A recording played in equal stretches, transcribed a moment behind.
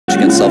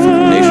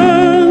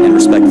self-incrimination and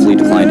respectfully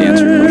decline to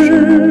answer your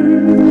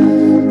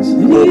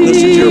question. Well,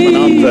 Mr. Chairman,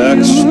 I'm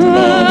vexed.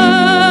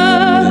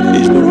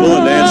 He's been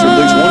willing to answer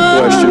at least one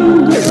question.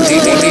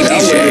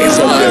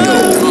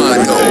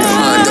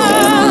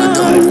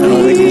 I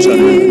don't think he's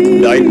under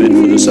indictment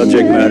for the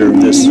subject matter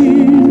of this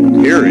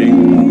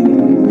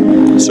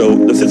hearing. So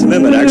the Fifth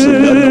Amendment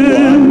actually doesn't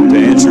apply to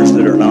answers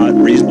that are not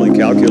reasonably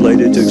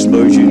calculated to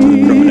expose you to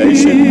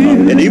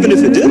incrimination. And even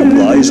if it did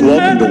apply, he's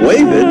welcome to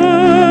waive it.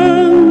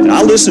 And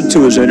I listened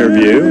to his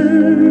interview,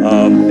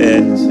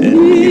 and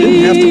he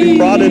didn't have to be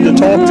prodded to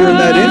talk during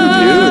that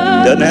interview.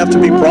 It doesn't have to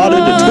be prodded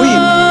to tweet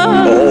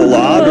a whole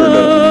lot or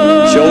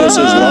to show us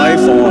his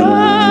life on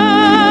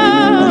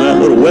that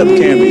little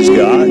webcam he's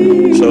got.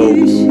 So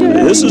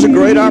this is a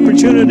great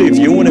opportunity if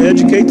you want to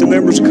educate the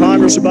members of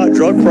Congress about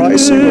drug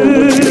pricing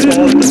or what you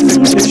call the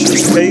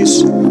fictitious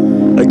case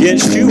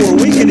against you, or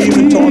we can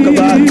even talk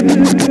about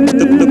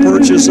the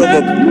purchase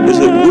of is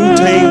it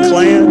Wutang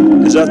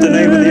Clan? Is that the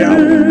name of the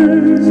album?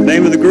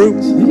 Name of the group?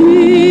 On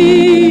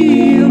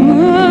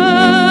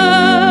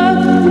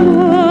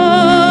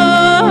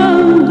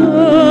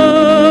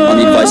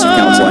the advice of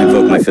counsel, I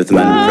invoke my Fifth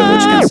Amendment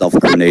privilege against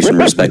self-incrimination and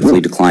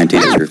respectfully decline to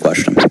answer your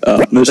question.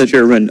 Mr.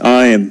 Chairman,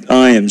 I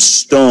am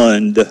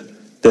stunned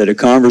that a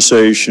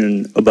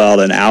conversation about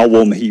an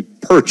album he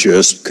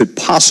purchased could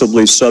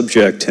possibly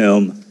subject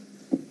him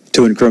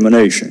to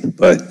incrimination.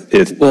 But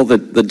if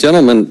the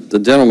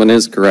gentleman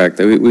is correct.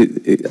 I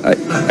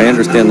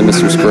understand that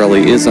Mr.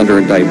 Shkreli is under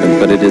indictment,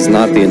 but it is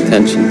not the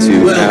intention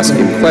to ask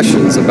him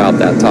questions about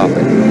that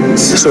topic.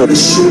 So to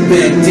shoot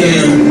back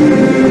down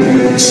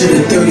to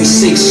the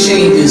 36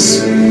 chambers.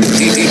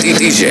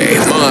 DJ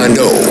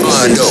Mondo.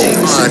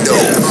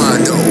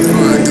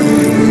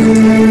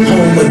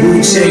 Home of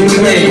Wutang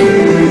Clan,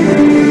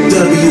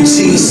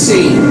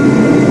 WTC.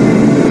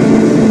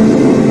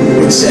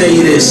 I'll tell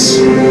you this.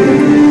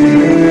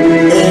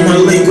 All my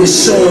liquid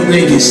sword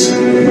niggas,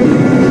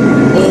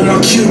 all my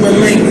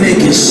Cuban link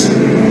niggas,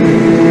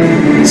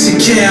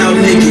 Tikal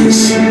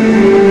niggas,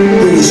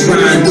 who's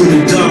riding through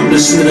the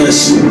darkness with us.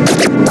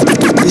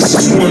 This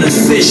is one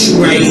official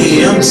right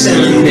here, I'm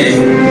telling you that.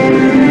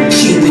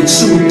 Keep it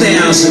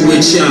 2000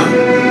 with y'all.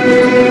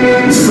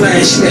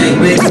 Flashback,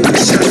 nigga,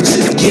 return to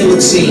the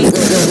guillotine.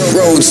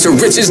 Roads to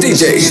Riches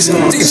DJs.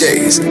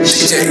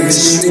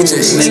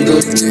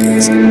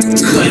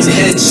 Cutting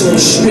heads off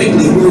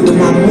strictly, word to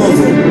my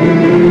mother.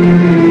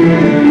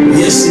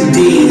 Yes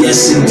indeed,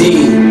 yes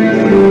indeed.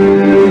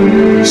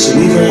 So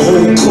we gon'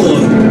 hold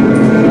court.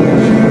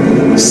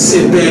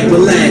 Sit back,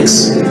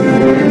 relax.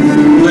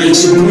 Light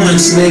your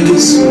blunts,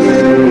 niggas.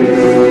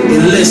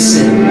 And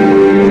listen.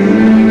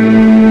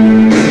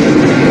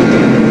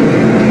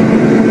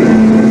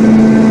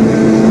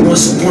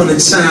 Once upon a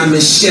time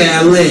in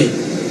Shaolin,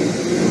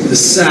 the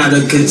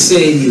saga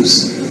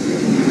continues.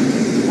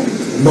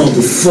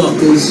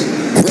 Motherfuckers.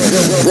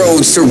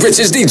 Roads to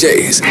Riches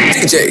DJs.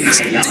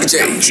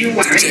 Don't you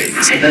worry,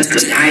 I've a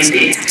good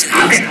idea.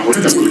 I'll get hold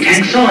of the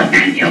Wutang sword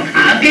manual.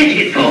 I'll get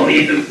it for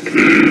you.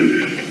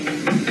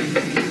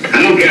 I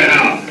don't care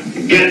how.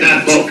 Get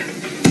that book.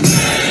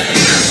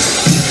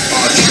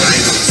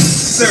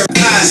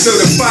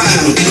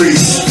 Certified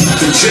priest,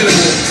 the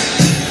general,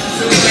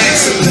 the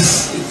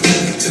maximus,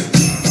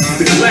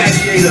 the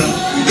gladiator,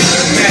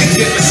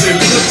 magnificent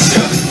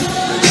butcher,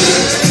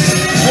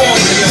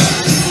 warrior,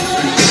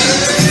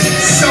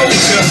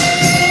 soldier,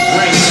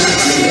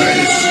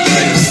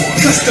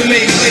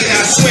 custom-made blade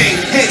I swing,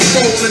 heads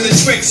rolling the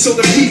trick so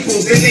the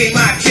people's the name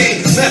I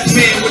king, left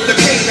man with the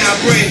pain I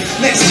bring,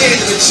 next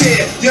man in the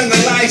chair, young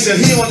Elijah,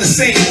 he on the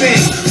same thing,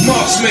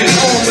 marksman,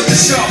 armed with the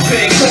sharp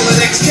pen, call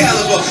it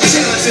Excalibur,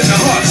 challenging the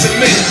hearts of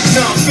men,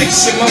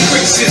 non-fiction, my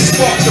friction,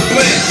 spark the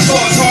blend,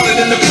 bars harder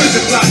than the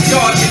prison block,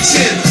 guard your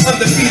chin,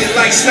 undefeated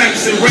like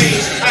snipes in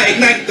range, I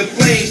ignite the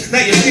flames,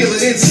 now you feel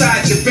it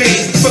inside your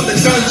veins, from the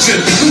dungeon,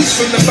 loose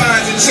from the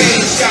binds and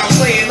chains, y'all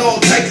playing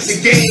all types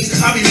of games,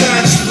 I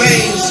remind you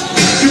lanes,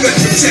 you better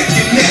protect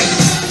your neck,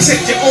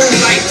 take your own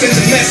life and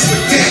the mess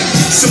with that,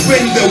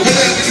 surrender,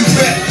 whatever you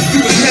bet,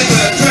 you was never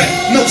a threat,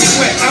 no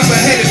sweat, I'm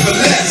ahead for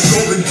less.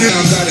 Golden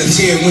pounds out of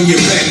 10 when you're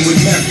betting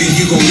with meth, then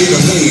you gon' get a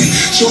win.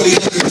 Shorty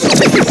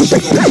looking for she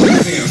gon'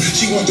 get them.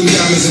 She want them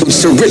diamonds and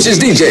to Riches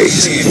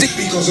DJs.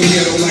 Because I'm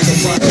ghetto like a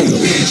fried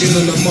bitch.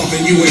 Chillin' them up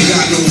and you ain't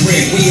got no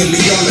rent. We in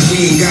the yard like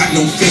we ain't got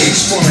no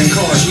fence. Foreign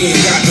cars, we ain't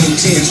got no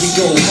tents. We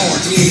go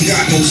hard, we ain't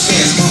got no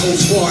sense. My whole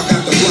squad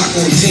got the block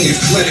on 10s.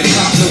 Let it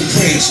pop, no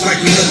prints. Like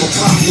we never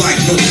pop, like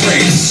no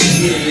friends.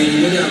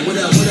 Yeah, what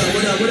up?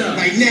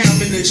 Right now I'm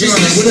in the John,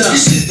 what up?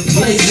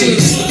 Play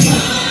things.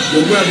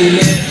 The rebel,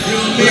 man.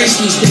 Bless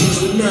these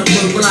things with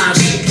nothing but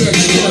lives to get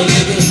you,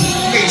 nigga.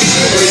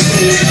 For real,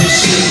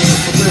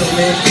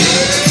 man.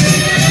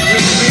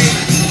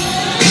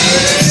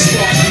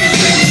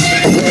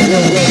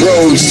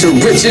 Roads to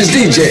Riches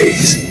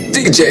DJs.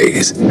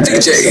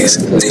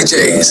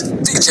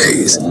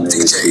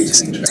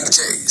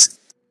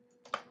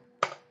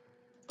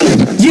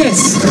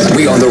 Yes!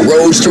 We on the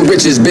roads to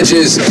riches,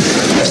 bitches,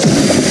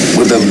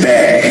 with a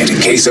bad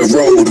case of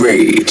road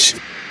rage.